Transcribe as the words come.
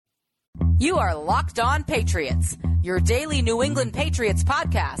You are Locked On Patriots, your daily New England Patriots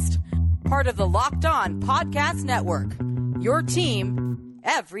podcast. Part of the Locked On Podcast Network, your team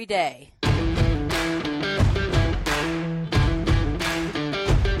every day.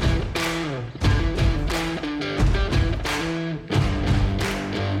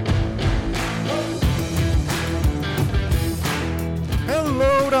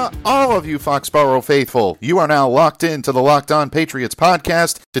 Hello to all of you Foxborough faithful. You are now locked into the Locked On Patriots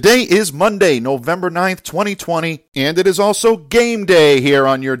podcast. Today is Monday, November 9th, 2020, and it is also game day here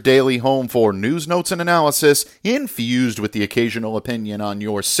on your daily home for news, notes, and analysis, infused with the occasional opinion on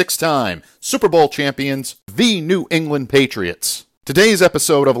your six-time Super Bowl champions, the New England Patriots. Today's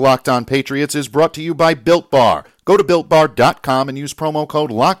episode of Locked On Patriots is brought to you by Built Bar. Go to BuiltBar.com and use promo code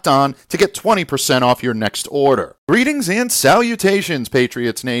LOCKEDON to get 20% off your next order. Greetings and salutations,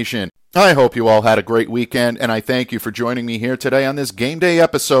 Patriots Nation. I hope you all had a great weekend, and I thank you for joining me here today on this game day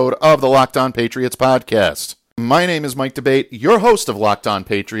episode of the Locked On Patriots podcast. My name is Mike DeBate, your host of Locked On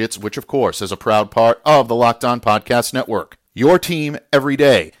Patriots, which of course is a proud part of the Locked On Podcast Network. Your team every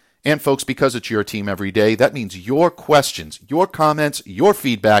day. And folks, because it's your team every day, that means your questions, your comments, your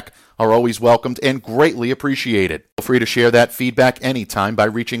feedback are always welcomed and greatly appreciated. Feel free to share that feedback anytime by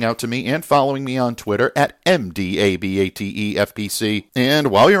reaching out to me and following me on Twitter at MDABATEFPC. And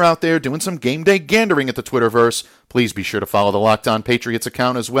while you're out there doing some game day gandering at the Twitterverse, please be sure to follow the Locked On Patriots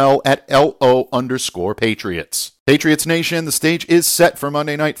account as well at LO_Patriots. Patriots Nation, the stage is set for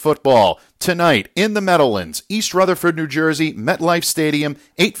Monday Night Football. Tonight, in the Meadowlands, East Rutherford, New Jersey, MetLife Stadium,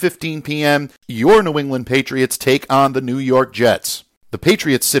 8:15 p.m., your New England Patriots take on the New York Jets. The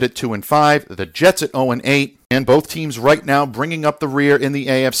Patriots sit at 2-5, the Jets at 0-8, and both teams right now bringing up the rear in the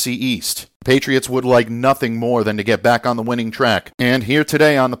AFC East. The Patriots would like nothing more than to get back on the winning track. And here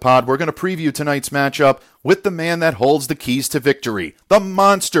today on the pod, we're going to preview tonight's matchup with the man that holds the keys to victory, the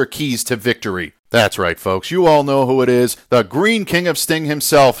monster keys to victory. That's right, folks. You all know who it is. The Green King of Sting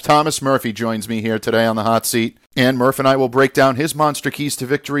himself, Thomas Murphy, joins me here today on the hot seat. And Murph and I will break down his monster keys to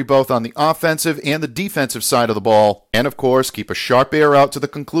victory both on the offensive and the defensive side of the ball. And of course, keep a sharp ear out to the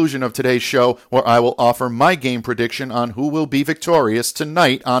conclusion of today's show, where I will offer my game prediction on who will be victorious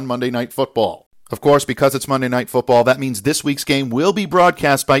tonight on Monday Night Football. Of course, because it's Monday Night Football, that means this week's game will be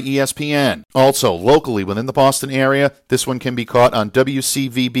broadcast by ESPN. Also, locally within the Boston area, this one can be caught on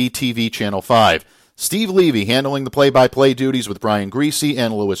WCVB TV Channel 5. Steve Levy handling the play-by-play duties with Brian Greasy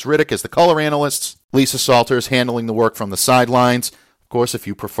and Louis Riddick as the color analysts. Lisa Salters handling the work from the sidelines. Of course, if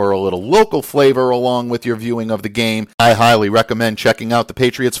you prefer a little local flavor along with your viewing of the game, I highly recommend checking out the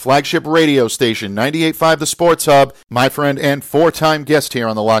Patriots' flagship radio station, 98.5 The Sports Hub. My friend and four-time guest here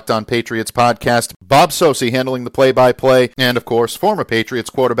on the Locked On Patriots podcast, Bob Socci, handling the play-by-play, and of course, former Patriots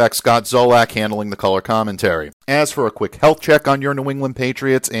quarterback Scott Zolak handling the color commentary. As for a quick health check on your New England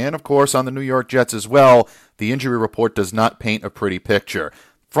Patriots, and of course on the New York Jets as well, the injury report does not paint a pretty picture.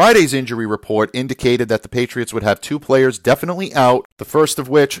 Friday's injury report indicated that the Patriots would have two players definitely out, the first of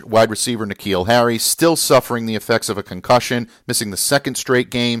which, wide receiver N'Keal Harry, still suffering the effects of a concussion, missing the second straight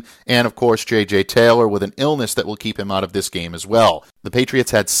game, and of course J.J. Taylor with an illness that will keep him out of this game as well. The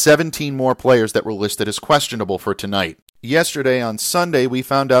Patriots had 17 more players that were listed as questionable for tonight. Yesterday, on Sunday, we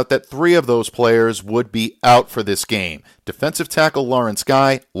found out that 3 of those players would be out for this game. Defensive tackle Lawrence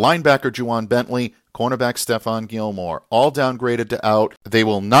Guy, linebacker Juwan Bentley, cornerback Stephon Gilmore, all downgraded to out. They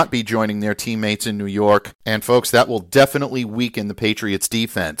will not be joining their teammates in New York. And folks, that will definitely weaken the Patriots'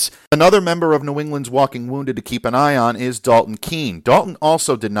 defense. Another member of New England's walking wounded to keep an eye on is Dalton Keene. Dalton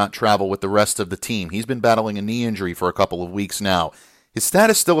also did not travel with the rest of the team. He's been battling a knee injury for a couple of weeks now. His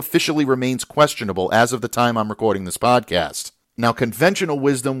status still officially remains questionable as of the time I'm recording this podcast. Now, conventional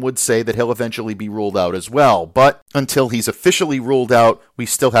wisdom would say that he'll eventually be ruled out as well, but until he's officially ruled out, we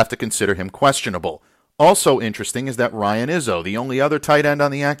still have to consider him questionable. Also interesting is that Ryan Izzo, the only other tight end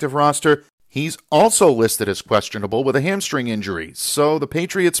on the active roster, he's also listed as questionable with a hamstring injury, so the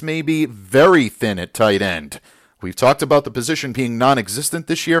Patriots may be very thin at tight end. We've talked about the position being non-existent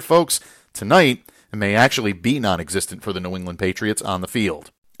this year, folks. Tonight, it may actually be non-existent for the New England Patriots on the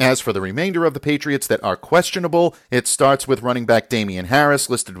field. As for the remainder of the Patriots that are questionable, it starts with running back Damian Harris,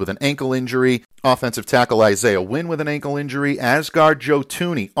 listed with an ankle injury, offensive tackle Isaiah Wynn with an ankle injury, as guard Joe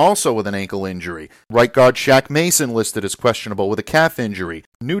Thuney, also with an ankle injury, right guard Shaq Mason listed as questionable with a calf injury,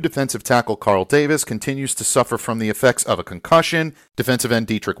 new defensive tackle Carl Davis continues to suffer from the effects of a concussion, defensive end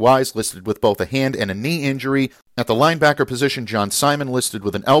Dietrich Wise listed with both a hand and a knee injury, at the linebacker position John Simon listed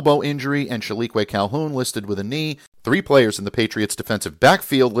with an elbow injury, and Shalique Calhoun listed with a knee. 3 players in the Patriots' defensive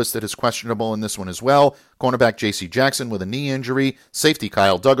backfield listed as questionable in this one as well. Cornerback J.C. Jackson with a knee injury, safety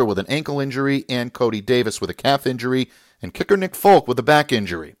Kyle Duggar with an ankle injury, and Cody Davis with a calf injury, and kicker Nick Folk with a back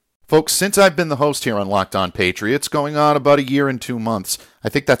injury. Folks, since I've been the host here on Locked On Patriots, going on about a year and 2 months, I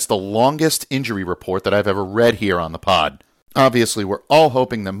think that's the longest injury report that I've ever read here on the pod. Obviously, we're all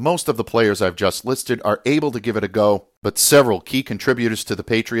hoping that most of the players I've just listed are able to give it a go, but several key contributors to the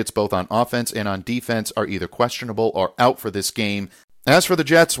Patriots, both on offense and on defense, are either questionable or out for this game. As for the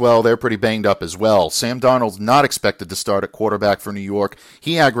Jets, well, they're pretty banged up as well. Sam Darnold's not expected to start at quarterback for New York.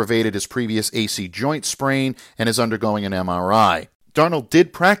 He aggravated his previous AC joint sprain and is undergoing an MRI. Darnold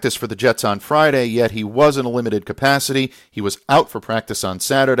did practice for the Jets on Friday, yet he was in a limited capacity. He was out for practice on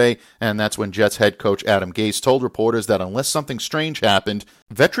Saturday, and that's when Jets head coach Adam Gase told reporters that unless something strange happened,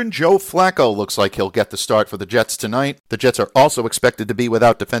 veteran Joe Flacco looks like he'll get the start for the Jets tonight. The Jets are also expected to be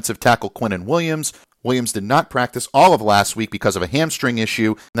without defensive tackle Quinnen Williams. Williams did not practice all of last week because of a hamstring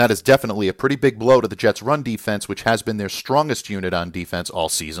issue, and that is definitely a pretty big blow to the Jets' run defense, which has been their strongest unit on defense all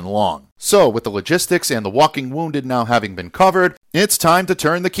season long. So, with the logistics and the walking wounded now having been covered, it's time to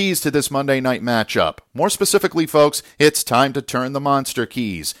turn the keys to this Monday night matchup. More specifically, folks, it's time to turn the monster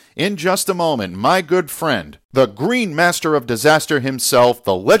keys. In just a moment, my good friend, the Green Master of Disaster himself,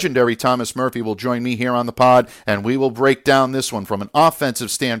 the legendary Thomas Murphy, will join me here on the pod, and we will break down this one from an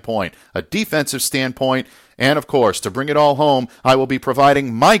offensive standpoint, a defensive standpoint, and of course, to bring it all home, I will be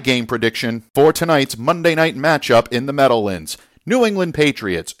providing my game prediction for tonight's Monday night matchup in the Meadowlands. New England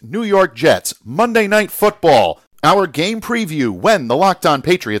Patriots, New York Jets, Monday Night Football. Our game preview when the Locked On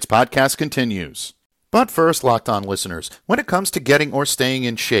Patriots podcast continues. But first, Locked On listeners, when it comes to getting or staying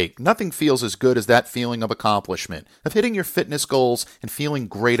in shape, nothing feels as good as that feeling of accomplishment, of hitting your fitness goals and feeling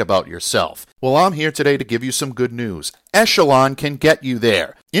great about yourself. Well, I'm here today to give you some good news. Echelon can get you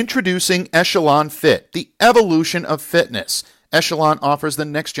there. Introducing Echelon Fit, the evolution of fitness. Echelon offers the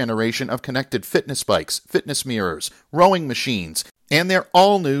next generation of connected fitness bikes, fitness mirrors, rowing machines, and their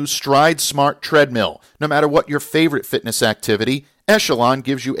all-new Stride Smart treadmill. No matter what your favorite fitness activity, Echelon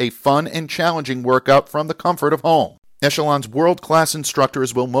gives you a fun and challenging workout from the comfort of home. Echelon's world-class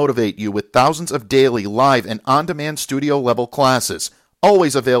instructors will motivate you with thousands of daily, live, and on-demand studio-level classes,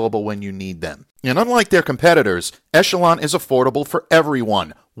 always available when you need them. And unlike their competitors, Echelon is affordable for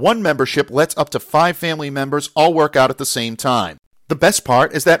everyone. One membership lets up to 5 family members all work out at the same time. The best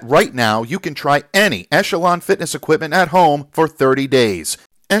part is that right now you can try any Echelon fitness equipment at home for 30 days.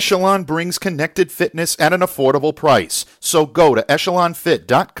 Echelon brings connected fitness at an affordable price. So go to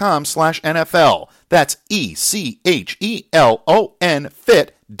echelonfit.com/NFL. That's ECHELON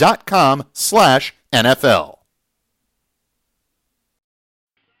fit.com/NFL.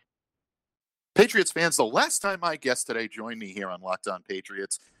 Patriots fans, the last time my guest today joined me here on Locked On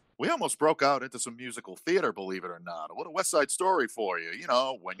Patriots, we almost broke out into some musical theater, believe it or not. What a West Side Story for you. You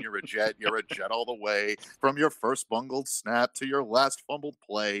know, when you're a Jet, you're a Jet all the way, from your first bungled snap to your last fumbled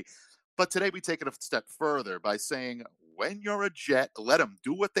play. But today we take it a step further by saying, when you're a Jet, let them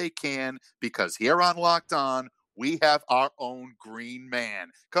do what they can, because here on Locked On, we have our own Green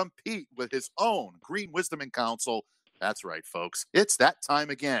Man compete with his own Green Wisdom and Counsel. That's right, folks. It's that time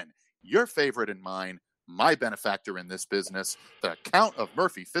again. Your favorite and mine, my benefactor in this business, the Count of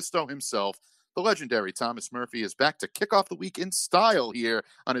Murphy Fisto himself, the legendary Thomas Murphy, is back to kick off the week in style here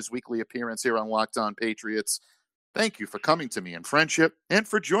on his weekly appearance here on Locked On Patriots. Thank you for coming to me in friendship and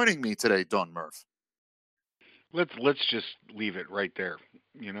for joining me today, Don Murph. Let's just leave it right there.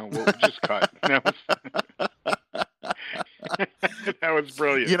 You know, we'll just cut. That was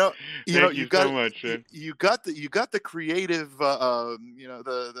brilliant. You got so much, man. You got the creative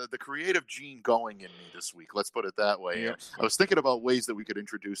the creative gene going in me this week. Let's put it that way. Yeah. I was thinking about ways that we could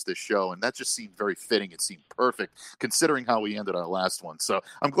introduce this show, and that just seemed very fitting. It seemed perfect considering how we ended our last one. So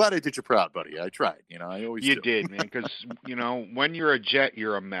I'm glad I did you proud, buddy. I tried. I always do. You did, man. Because when you're a Jet,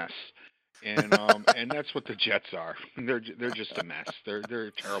 you're a mess. And and that's what the Jets are. They're just a mess. They're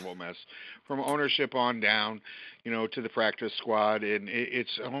a terrible mess from ownership on down, to the practice squad. And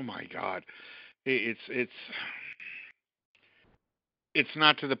it's oh my God, it's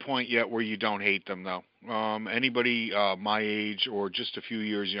not to the point yet where you don't hate them though. Anybody my age or just a few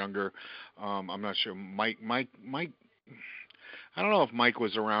years younger, I'm not sure. Mike. I don't know if Mike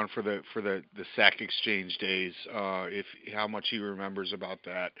was around for the sack exchange days. If how much he remembers about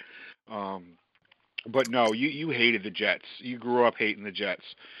that. But no, you hated the Jets. You grew up hating the Jets.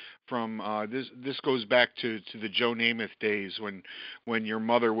 From this goes back to the Joe Namath days when your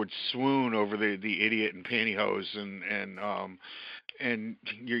mother would swoon over the idiot in pantyhose and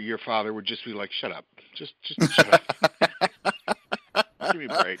your father would just be like, shut up, just shut up. Give me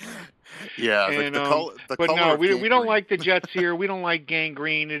a break. Yeah, and, but no, we don't like the Jets here. We don't like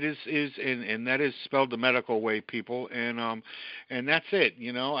gangrene. It is and that is spelled the medical way, people. And that's it.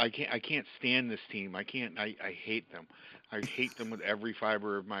 I can't stand this team. I hate them. I hate them with every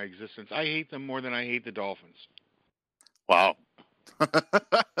fiber of my existence. I hate them more than I hate the Dolphins. Wow.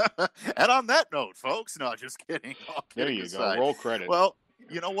 And on that note, folks, no, just kidding. All There kidding you aside. go. Roll credits. Well,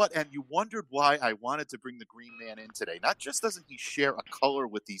 you know what? And you wondered why I wanted to bring the Green Man in today. Not just doesn't he share a color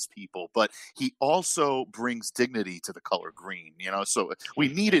with these people, but he also brings dignity to the color green. So we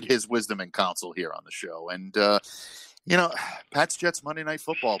needed his wisdom and counsel here on the show. And Pats Jets Monday Night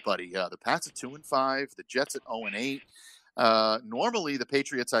Football, buddy. The Pats at 2-5, the Jets at 0-8. Normally, the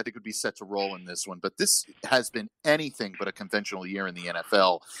Patriots, I think, would be set to roll in this one, but this has been anything but a conventional year in the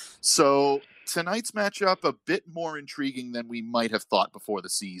NFL. So tonight's matchup, a bit more intriguing than we might have thought before the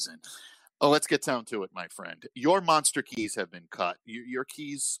season. Let's get down to it, my friend. Your monster keys have been cut. Your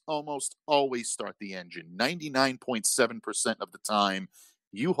keys almost always start the engine. 99.7% of the time,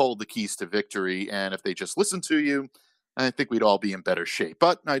 you hold the keys to victory, and if they just listen to you, I think we'd all be in better shape.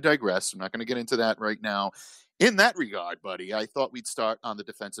 But I digress. I'm not going to get into that right now. In that regard, buddy, I thought we'd start on the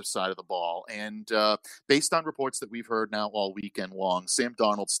defensive side of the ball. And based on reports that we've heard now all weekend long, Sam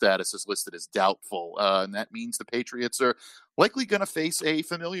Darnold's status is listed as doubtful. And that means the Patriots are likely going to face a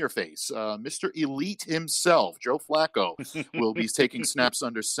familiar face. Mr. Elite himself, Joe Flacco, will be taking snaps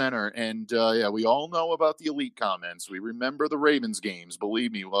under center. And we all know about the Elite comments. We remember the Ravens games,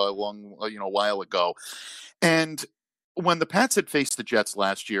 believe me, a while ago. And when the Pats had faced the Jets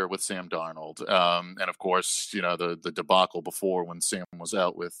last year with Sam Darnold, and of course, the debacle before when Sam was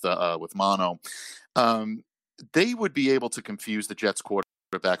out with mono, they would be able to confuse the Jets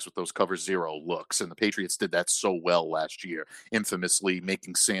quarterbacks with those cover zero looks, and the Patriots did that so well last year, infamously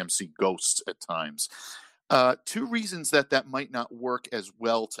making Sam see ghosts at times. Two reasons that might not work as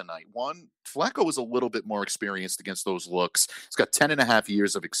well tonight. One, Flacco is a little bit more experienced against those looks. He's got 10.5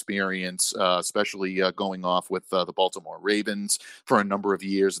 years of experience, especially going off with the Baltimore Ravens for a number of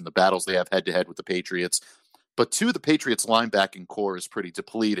years and the battles they have head-to-head with the Patriots. But two, the Patriots' linebacking core is pretty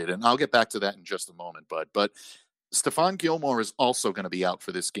depleted, and I'll get back to that in just a moment, bud. But Stephon Gilmore is also going to be out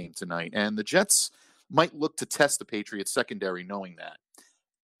for this game tonight, and the Jets might look to test the Patriots' secondary knowing that.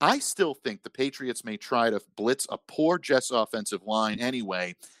 I still think the Patriots may try to blitz a poor Jets offensive line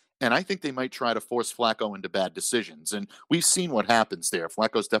anyway, and I think they might try to force Flacco into bad decisions. And we've seen what happens there.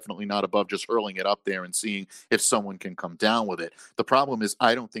 Flacco's definitely not above just hurling it up there and seeing if someone can come down with it. The problem is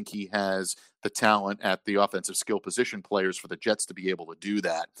I don't think he has the talent at the offensive skill position players for the Jets to be able to do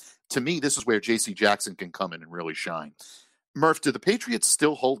that. To me, this is where J.C. Jackson can come in and really shine. Murph, do the Patriots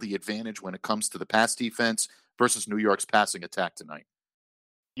still hold the advantage when it comes to the pass defense versus New York's passing attack tonight?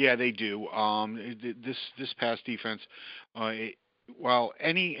 Yeah, they do. This pass defense, while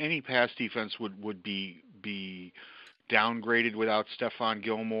any pass defense would be downgraded without Stephon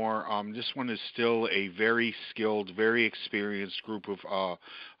Gilmore, this one is still a very skilled, very experienced group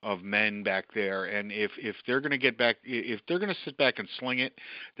of men back there. And if they're going to get back, if they're going to sit back and sling it,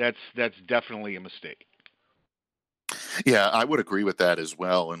 that's definitely a mistake. Yeah, I would agree with that as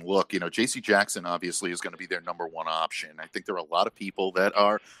well. And look, J.C. Jackson obviously is going to be their number one option. I think there are a lot of people that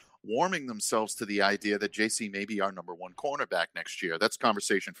are warming themselves to the idea that J.C. may be our number one cornerback next year. That's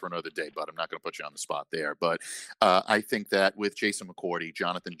conversation for another day, but I'm not going to put you on the spot there. But I think that with Jason McCourty,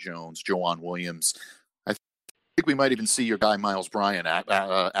 Jonathan Jones, Joanne Williams, I think we might even see your guy Miles Bryant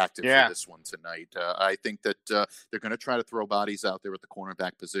active for this one tonight. I think that they're going to try to throw bodies out there at the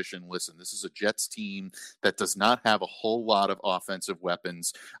cornerback position. Listen, this is a Jets team that does not have a whole lot of offensive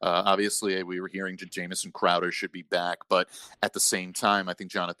weapons. Obviously, we were hearing Jamison Crowder should be back, but at the same time, I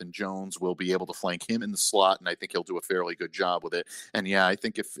think Jonathan Jones will be able to flank him in the slot, and I think he'll do a fairly good job with it. And yeah, I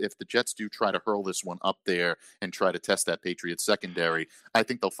think if the Jets do try to hurl this one up there and try to test that Patriots secondary, I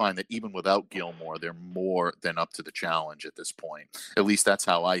think they'll find that even without Gilmore, they're more than up to the challenge at this point. At least that's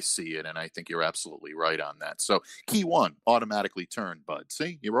how I see it, and I think you're absolutely right on that. So key one, automatically turn, bud.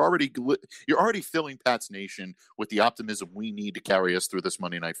 See, you're already filling Pats Nation with the optimism we need to carry us through this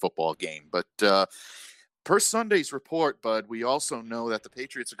Monday Night Football game. But per Sunday's report, bud, we also know that the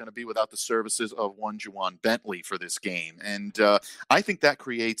Patriots are going to be without the services of one Juwan Bentley for this game. And I think that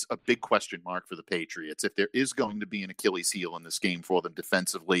creates a big question mark for the Patriots. If there is going to be an Achilles heel in this game for them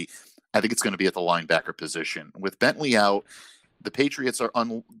defensively, I think it's going to be at the linebacker position. With Bentley out, the Patriots are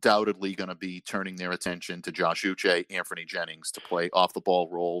undoubtedly going to be turning their attention to Josh Uche, Anthony Jennings to play off-the-ball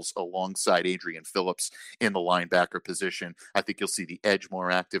roles alongside Adrian Phillips in the linebacker position. I think you'll see the edge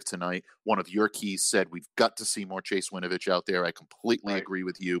more active tonight. One of your keys said we've got to see more Chase Winovich out there. I completely agree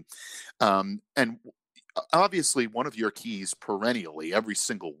with you. And obviously, one of your keys perennially, every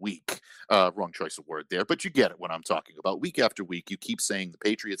single week, wrong choice of word there, but you get it what I'm talking about. Week after week, you keep saying the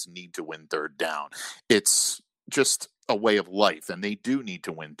Patriots need to win third down. It's just a way of life, and they do need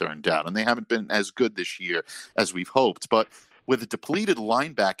to win third down, and they haven't been as good this year as we've hoped. But with a depleted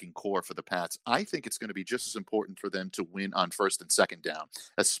linebacking core for the Pats, I think it's going to be just as important for them to win on first and second down,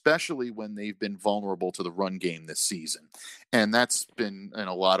 especially when they've been vulnerable to the run game this season. And that's been in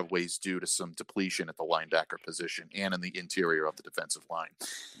a lot of ways due to some depletion at the linebacker position and in the interior of the defensive line.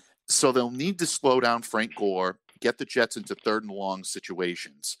 So they'll need to slow down Frank Gore, get the Jets into third and long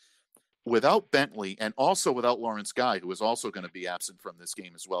situations. Without Bentley and also without Lawrence Guy, who is also going to be absent from this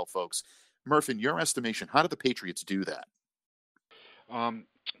game as well, folks. Murph, in your estimation, how do the Patriots do that?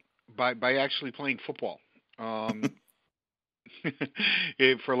 By actually playing football, for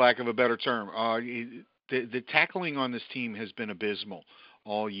lack of a better term. The tackling on this team has been abysmal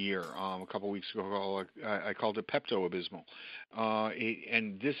all year. A couple of weeks ago, I called it Pepto-Abysmal.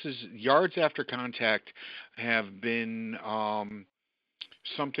 And this is yards after contact have been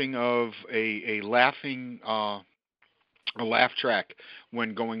something of a laughing a laugh track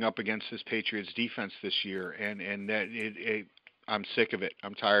when going up against this Patriots defense this year, and that I'm sick of it.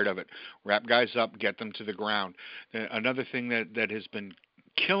 I'm tired of it. Wrap guys up, get them to the ground. Another thing that has been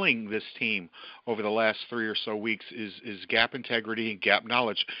killing this team over the last 3 or so weeks is gap integrity and gap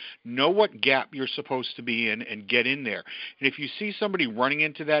knowledge. Know what gap you're supposed to be in and get in there. And if you see somebody running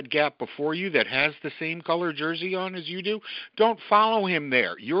into that gap before you that has the same color jersey on as you do, don't follow him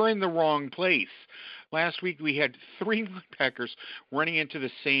there. You're in the wrong place. Last week we had 3 linebackers running into the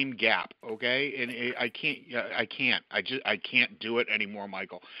same gap, okay? And I can't do it anymore,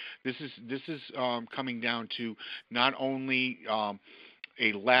 Michael. This is coming down to not only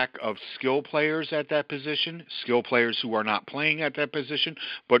a lack of skill players at that position, skill players who are not playing at that position,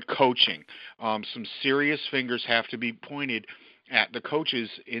 but coaching. Some serious fingers have to be pointed at the coaches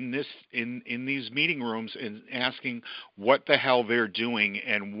in these meeting rooms and asking what the hell they're doing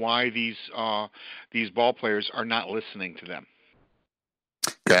and why these ball players are not listening to them.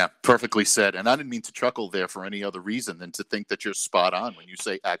 Yeah, perfectly said. And I didn't mean to chuckle there for any other reason than to think that you're spot on when you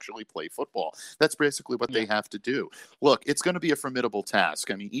say actually play football. That's basically what they have to do. Look, it's going to be a formidable task.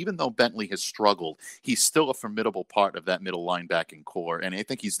 I mean, even though Bentley has struggled, he's still a formidable part of that middle linebacking core. And I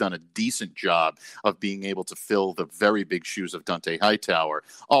think he's done a decent job of being able to fill the very big shoes of Dante Hightower,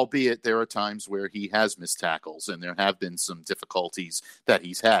 albeit there are times where he has missed tackles and there have been some difficulties that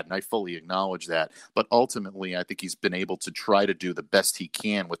he's had. And I fully acknowledge that. But ultimately, I think he's been able to try to do the best he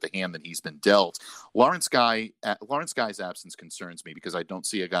can with the hand that he's been dealt. Lawrence Guy's absence concerns me because I don't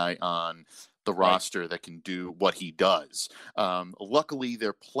see a guy on the roster that can do what he does. Luckily,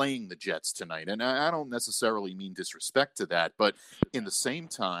 they're playing the Jets tonight, and I don't necessarily mean disrespect to that, but in the same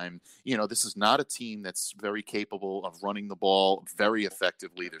time, this is not a team that's very capable of running the ball very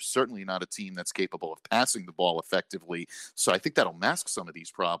effectively. They're certainly not a team that's capable of passing the ball effectively, so I think that'll mask some of these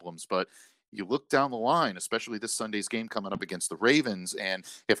problems, but you look down the line, especially this Sunday's game coming up against the Ravens, and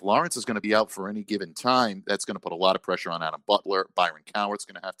if Lawrence is going to be out for any given time, that's going to put a lot of pressure on Adam Butler. Byron Cowart's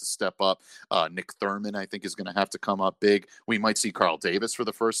going to have to step up. Nick Thurman, I think, is going to have to come up big. We might see Carl Davis for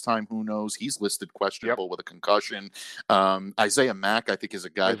the first time. Who knows? He's listed questionable with a concussion. Isaiah Mack, I think, is a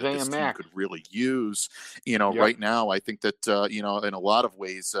guy that this team could really use. Right now, I think that, in a lot of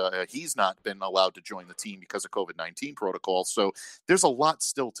ways, he's not been allowed to join the team because of COVID-19 protocol. So there's a lot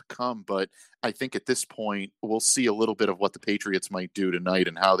still to come, but I think at this point, we'll see a little bit of what the Patriots might do tonight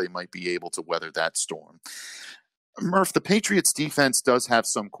and how they might be able to weather that storm. Murph, the Patriots defense does have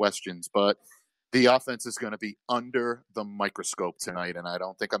some questions, but the offense is going to be under the microscope tonight, and I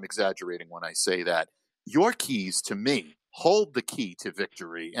don't think I'm exaggerating when I say that. Your keys, to me, hold the key to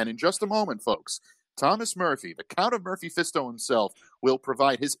victory. And in just a moment, folks, Thomas Murphy, the Count of Murphy Fisto himself, will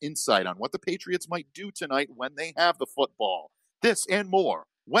provide his insight on what the Patriots might do tonight when they have the football. This and more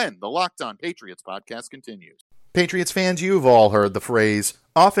when the Locked On Patriots podcast continues. Patriots fans, you've all heard the phrase,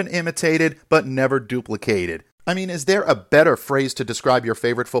 often imitated but never duplicated. I mean, is there a better phrase to describe your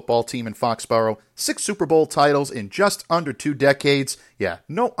favorite football team in Foxborough? 6 Super Bowl titles in just under 2 decades? Yeah,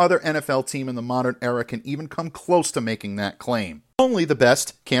 no other NFL team in the modern era can even come close to making that claim. Only the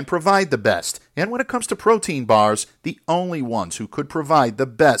best can provide the best. And when it comes to protein bars, the only ones who could provide the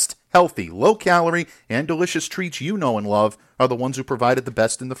best, healthy, low-calorie, and delicious treats you know and love are the ones who provided the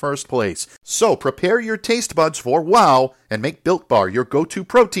best in the first place. So prepare your taste buds for wow and make Built Bar your go-to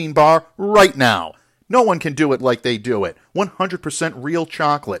protein bar right now. No one can do it like they do it. 100% real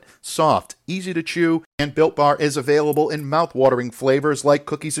chocolate, soft, easy to chew, and Built Bar is available in mouth-watering flavors like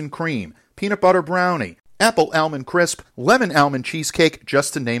cookies and cream, peanut butter brownie, apple almond crisp, lemon almond cheesecake,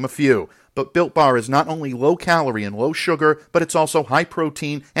 just to name a few. But Built Bar is not only low calorie and low sugar, but it's also high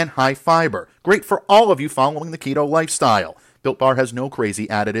protein and high fiber. Great for all of you following the keto lifestyle. Built Bar has no crazy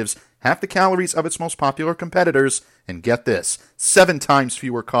additives, half the calories of its most popular competitors, and get this, 7 times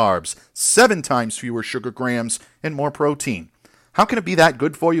fewer carbs, 7 times fewer sugar grams, and more protein. How can it be that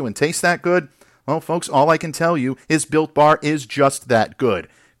good for you and taste that good? Well, folks, all I can tell you is Built Bar is just that good.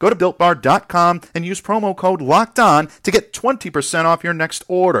 Go to BuiltBar.com and use promo code LOCKEDON to get 20% off your next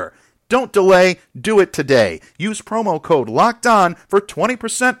order. Don't delay, do it today. Use promo code LOCKEDON for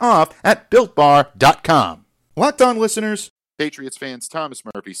 20% off at BuiltBar.com. Locked On listeners, Patriots fans, Thomas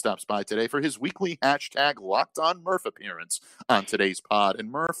Murphy stops by today for his weekly hashtag LockedOnMurph appearance on today's pod. And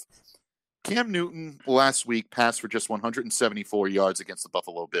Murph, Cam Newton last week passed for just 174 yards against the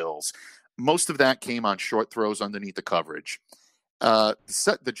Buffalo Bills. Most of that came on short throws underneath the coverage.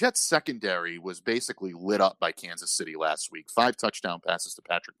 The Jets secondary was basically lit up by Kansas City last week. 5 touchdown passes to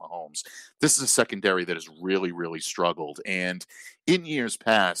Patrick Mahomes. This is a secondary that has really, really struggled. And in years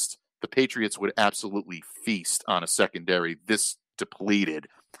past, the Patriots would absolutely feast on a secondary this depleted.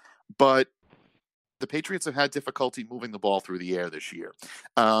 But the Patriots have had difficulty moving the ball through the air this year.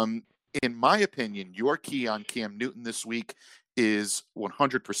 In my opinion, your key on Cam Newton this week is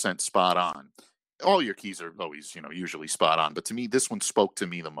 100% spot on. All your keys are always, usually spot on. But to me, this one spoke to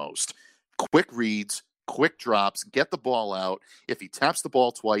me the most. Quick reads, quick drops, get the ball out. If he taps the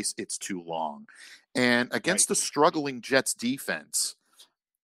ball twice, it's too long. And against the struggling Jets defense,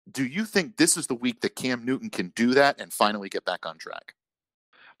 do you think this is the week that Cam Newton can do that and finally get back on track?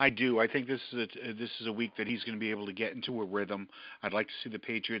 I do. I think this is a week that he's going to be able to get into a rhythm. I'd like to see the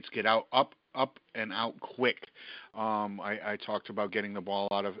Patriots get up and out quick. I talked about getting the ball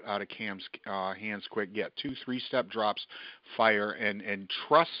out of Cam's hands quick. Get 2-3 step drops, fire, and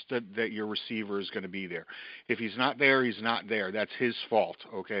trust that your receiver is going to be there. If he's not there, he's not there. That's his fault.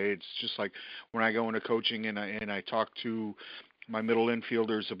 Okay, it's just like when I go into coaching and I talk to my middle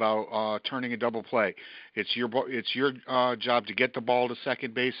infielders about turning a double play. It's your job to get the ball to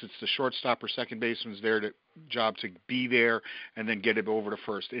second base. It's the shortstop or second baseman's job to be there and then get it over to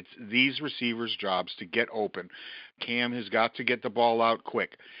first. It's these receivers' jobs to get open. Cam has got to get the ball out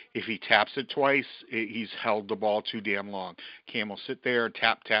quick. If he taps it twice, he's held the ball too damn long. Cam will sit there,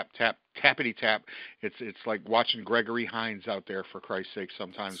 tap, tappity tap. It's like watching Gregory Hines out there, for Christ's sake.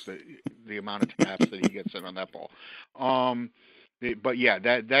 Sometimes the amount of taps that he gets in on that ball. But yeah,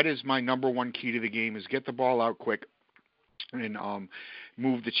 that is my number one key to the game, is get the ball out quick and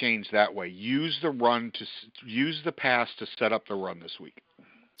move the chains that way. Use the pass to set up the run this week.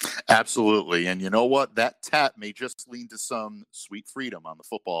 Absolutely. And you know what? That tap may just lead to some sweet freedom on the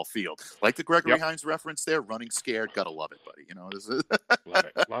football field. Like the Gregory Hines reference there, running scared. Gotta love it, buddy. This is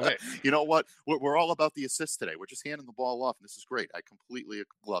Love it. You know what? We're all about the assist today. We're just handing the ball off, and this is great. I completely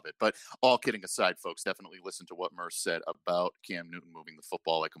love it. But all kidding aside, folks, definitely listen to what Murph said about Cam Newton moving the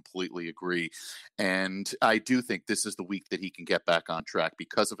football. I completely agree. And I do think this is the week that he can get back on track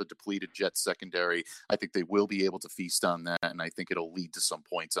because of a depleted Jets secondary. I think they will be able to feast on that, and I think it'll lead to some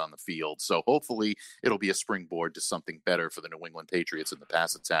points on the field. So hopefully it'll be a springboard to something better for the New England Patriots in the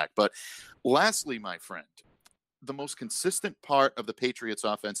pass attack. But lastly, my friend, the most consistent part of the Patriots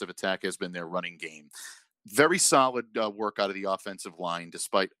offensive attack has been their running game. Very solid work out of the offensive line,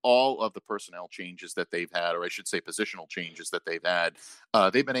 despite all of the personnel changes that they've had, or I should say positional changes that they've had.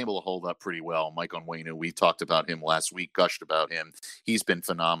 They've been able to hold up pretty well. Mike Onwenu, we talked about him last week, gushed about him. He's been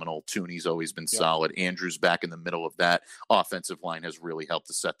phenomenal. Tooney's always been solid. Andrews back in the middle of that offensive line has really helped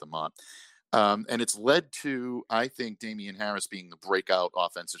to set them up. And it's led to, I think, Damian Harris being the breakout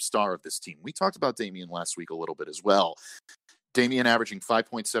offensive star of this team. We talked about Damian last week a little bit as well. Damian averaging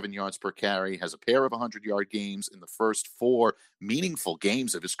 5.7 yards per carry, has a pair of 100-yard games in the first 4 meaningful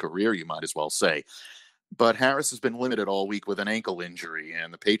games of his career, you might as well say. But Harris has been limited all week with an ankle injury,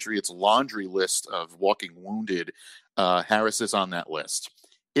 and the Patriots' laundry list of walking wounded, Harris is on that list.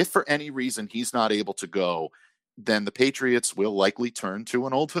 If for any reason he's not able to go, then the Patriots will likely turn to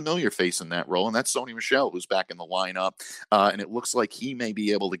an old familiar face in that role, and that's Sony Michel, who's back in the lineup, and it looks like he may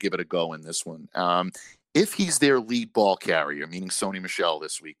be able to give it a go in this one. If he's their lead ball carrier, meaning Sony Michel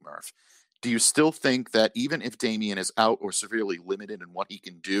this week, Murph, do you still think that even if Damian is out or severely limited in what he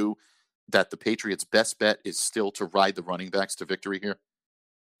can do, that the Patriots' best bet is still to ride the running backs to victory here?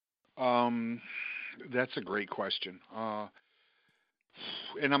 That's a great question. And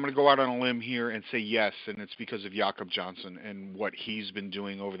I'm going to go out on a limb here and say yes, and it's because of Jakob Johnson and what he's been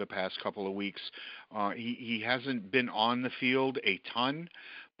doing over the past couple of weeks. He hasn't been on the field a ton,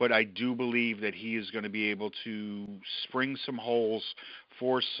 but I do believe that he is going to be able to spring some holes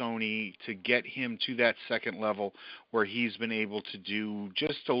for Sony to get him to that second level where he's been able to do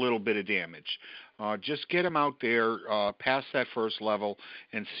just a little bit of damage. Just get him out there past that first level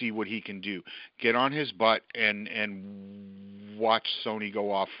and see what he can do. Get on his butt and watch Sony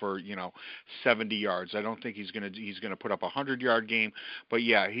go off for 70 yards. I don't think he's gonna put up a 100-yard game, but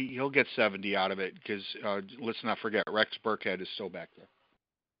yeah, he'll get 70 out of it because let's not forget Rex Burkhead is still back there.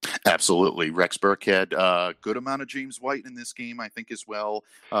 Absolutely. Rex Burkhead, good amount of James White in this game, I think, as well.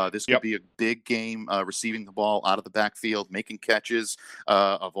 This could be a big game, receiving the ball out of the backfield, making catches.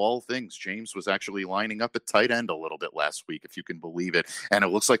 Of all things, James was actually lining up at tight end a little bit last week, if you can believe it. And it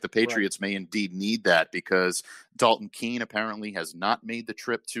looks like the Patriots may indeed need that because Dalton Keene apparently has not made the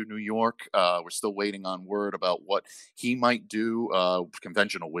trip to New York. We're still waiting on word about what he might do.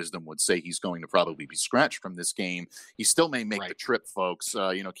 Conventional wisdom would say he's going to probably be scratched from this game. He still may make the trip, folks.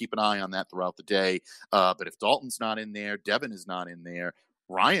 Keep an eye on that throughout the day. But if Dalton's not in there, Devin is not in there,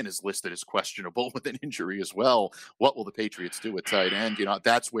 Ryan is listed as questionable with an injury as well. What will the Patriots do at tight end?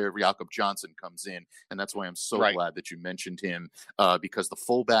 That's where Jakob Johnson comes in, and that's why I'm so glad that you mentioned him, because the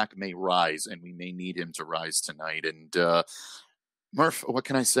fullback may rise, and we may need him to rise tonight. And Murph, what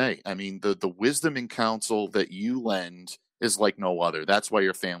can I say? I mean, the wisdom and counsel that you lend is like no other. That's why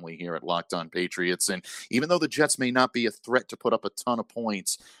you're family here at Locked On Patriots. And even though the Jets may not be a threat to put up a ton of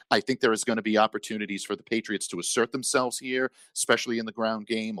points, I think there is going to be opportunities for the Patriots to assert themselves here, especially in the ground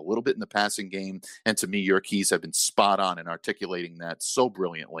game, a little bit in the passing game. And to me, your keys have been spot on in articulating that so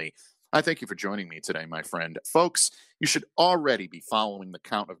brilliantly. I thank you for joining me today, my friend. Folks, you should already be following the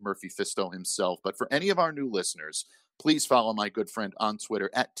count of Murphy Fisto himself. But for any of our new listeners, please follow my good friend on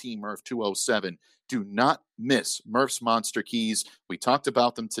Twitter at TMurph207. Do not miss Murph's Monster Keys. We talked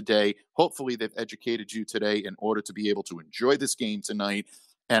about them today. Hopefully they've educated you today in order to be able to enjoy this game tonight.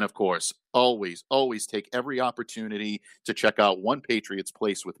 And of course, always take every opportunity to check out One Patriots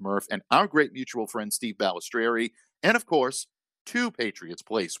Place with Murph and our great mutual friend Steve Balistreri. And of course, Two Patriots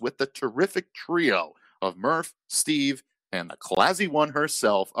Place with the terrific trio of Murph, Steve, and the classy one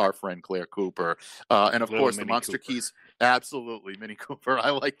herself, our friend Claire Cooper. And of course, the Monster Keys. Absolutely, Minnie Cooper. I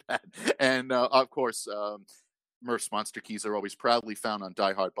like that. And of course, Murph's Monster Keys are always proudly found on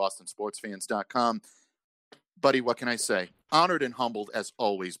diehardbostonsportsfans.com. Buddy, what can I say? Honored and humbled as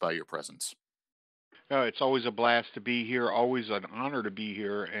always by your presence. It's always a blast to be here. Always an honor to be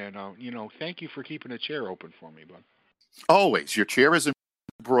here. And, thank you for keeping a chair open for me, bud. Always. Your chair is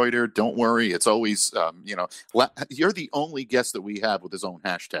embroidered. Don't worry. It's always, you're the only guest that we have with his own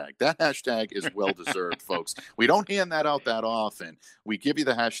hashtag. That hashtag is well-deserved, folks. We don't hand that out that often. We give you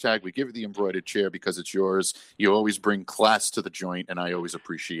the hashtag. We give you the embroidered chair because it's yours. You always bring class to the joint, and I always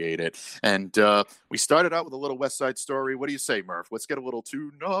appreciate it. And we started out with a little West Side Story. What do you say, Murph? Let's get a little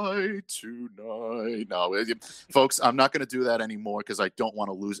tonight. No, folks, I'm not going to do that anymore because I don't want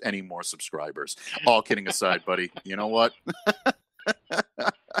to lose any more subscribers. All kidding aside, buddy. You know what?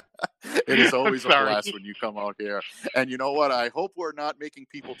 It is always a blast when you come out here. And you know what? I hope we're not making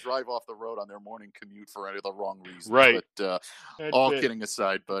people drive off the road on their morning commute for any of the wrong reasons. Right. But kidding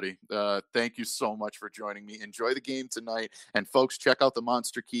aside, buddy, thank you so much for joining me. Enjoy the game tonight. And folks, check out the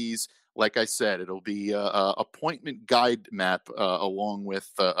Monster Keys. Like I said, it'll be a appointment guide map along with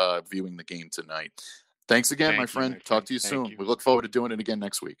viewing the game tonight. Thanks again, my friend. Talk to you soon. We look forward to doing it again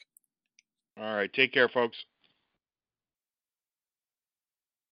next week. All right. Take care, folks.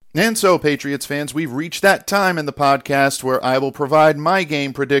 And so, Patriots fans, we've reached that time in the podcast where I will provide my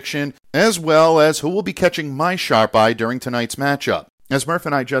game prediction, as well as who will be catching my sharp eye during tonight's matchup. As Murph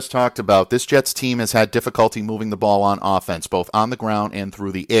and I just talked about, this Jets team has had difficulty moving the ball on offense, both on the ground and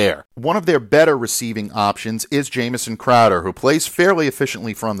through the air. One of their better receiving options is Jamison Crowder, who plays fairly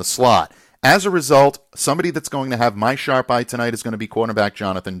efficiently from the slot. As a result, somebody that's going to have my sharp eye tonight is going to be cornerback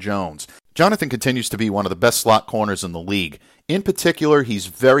Jonathan Jones. Jonathan continues to be one of the best slot corners in the league. In particular, he's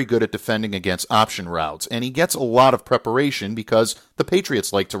very good at defending against option routes, and he gets a lot of preparation because the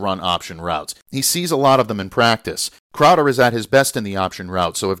Patriots like to run option routes. He sees a lot of them in practice. Crowder is at his best in the option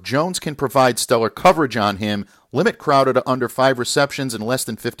route, so if Jones can provide stellar coverage on him, limit Crowder to under 5 receptions and less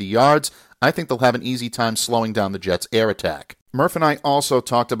than 50 yards, I think they'll have an easy time slowing down the Jets' air attack. Murph and I also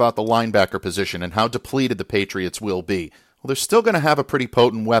talked about the linebacker position and how depleted the Patriots will be. Well, they're still going to have a pretty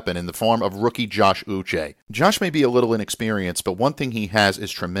potent weapon in the form of rookie Josh Uche. Josh may be a little inexperienced, but one thing he has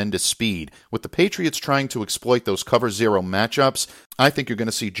is tremendous speed. With the Patriots trying to exploit those cover zero matchups, I think you're going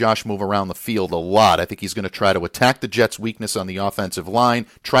to see Josh move around the field a lot. I think he's going to try to attack the Jets' weakness on the offensive line,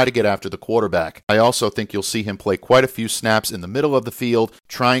 try to get after the quarterback. I also think you'll see him play quite a few snaps in the middle of the field,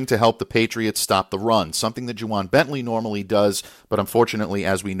 trying to help the Patriots stop the run, something that Juwan Bentley normally does, but unfortunately,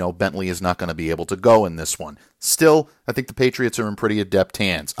 as we know, Bentley is not going to be able to go in this one. Still, I think the Patriots are in pretty adept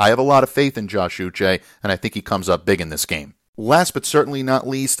hands. I have a lot of faith in Josh Uche, and I think he comes up big in this game. Last but certainly not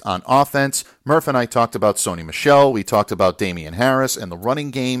least, on offense, Murph and I talked about Sony Michel, we talked about Damian Harris and the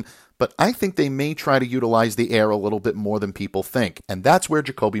running game, but I think they may try to utilize the air a little bit more than people think, and that's where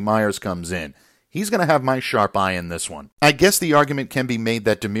Jakobi Meyers comes in. He's going to have my sharp eye in this one. I guess the argument can be made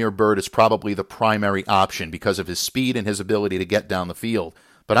that Damiere Byrd is probably the primary option because of his speed and his ability to get down the field.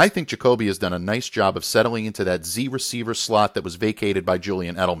 But I think Jakobi has done a nice job of settling into that Z receiver slot that was vacated by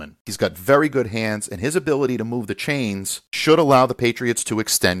Julian Edelman. He's got very good hands, and his ability to move the chains should allow the Patriots to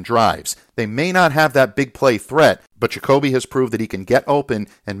extend drives. They may not have that big play threat, but Jakobi has proved that he can get open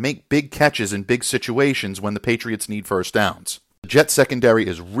and make big catches in big situations when the Patriots need first downs. The Jets secondary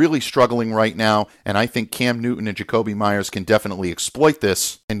is really struggling right now, and I think Cam Newton and Jakobi Meyers can definitely exploit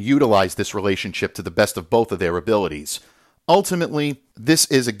this and utilize this relationship to the best of both of their abilities. Ultimately, this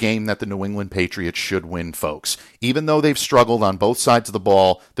is a game that the New England Patriots should win, folks. Even though they've struggled on both sides of the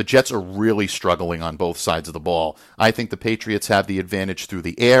ball, the Jets are really struggling on both sides of the ball. I think the Patriots have the advantage through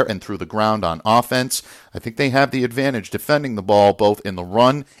the air and through the ground on offense. I think they have the advantage defending the ball both in the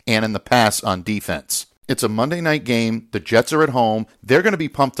run and in the pass on defense. It's a Monday night game. The Jets are at home. They're going to be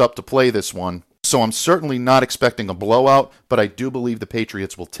pumped up to play this one. So I'm certainly not expecting a blowout, but I do believe the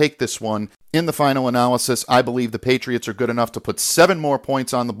Patriots will take this one. In the final analysis, I believe the Patriots are good enough to put 7 more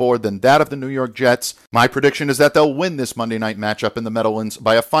points on the board than that of the New York Jets. My prediction is that they'll win this Monday night matchup in the Meadowlands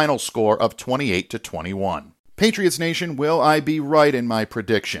by a final score of 28-21. Patriots Nation, will I be right in my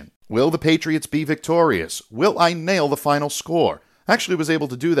prediction? Will the Patriots be victorious? Will I nail the final score? I actually was able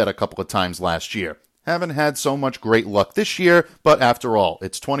to do that a couple of times last year. Haven't had so much great luck this year, but after all,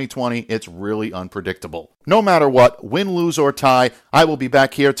 it's 2020, it's really unpredictable. No matter what, win, lose, or tie, I will be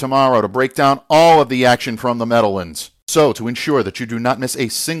back here tomorrow to break down all of the action from the Meadowlands. So, to ensure that you do not miss a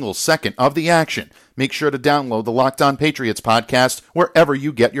single second of the action, make sure to download the Locked On Patriots podcast wherever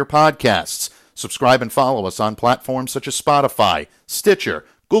you get your podcasts. Subscribe and follow us on platforms such as Spotify, Stitcher,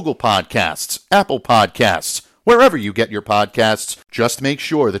 Google Podcasts, Apple Podcasts. Wherever you get your podcasts, just make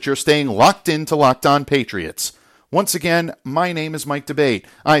sure that you're staying locked into Locked On Patriots. Once again, my name is Mike Debate.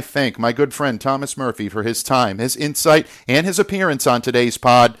 I thank my good friend Thomas Murphy for his time, his insight, and his appearance on today's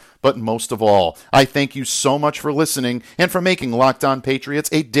pod. But most of all, I thank you so much for listening and for making Locked On Patriots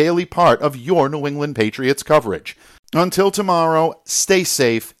a daily part of your New England Patriots coverage. Until tomorrow, stay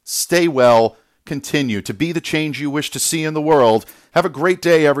safe, stay well, continue to be the change you wish to see in the world. Have a great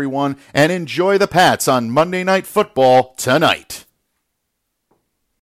day, everyone, and enjoy the Pats on Monday Night Football tonight.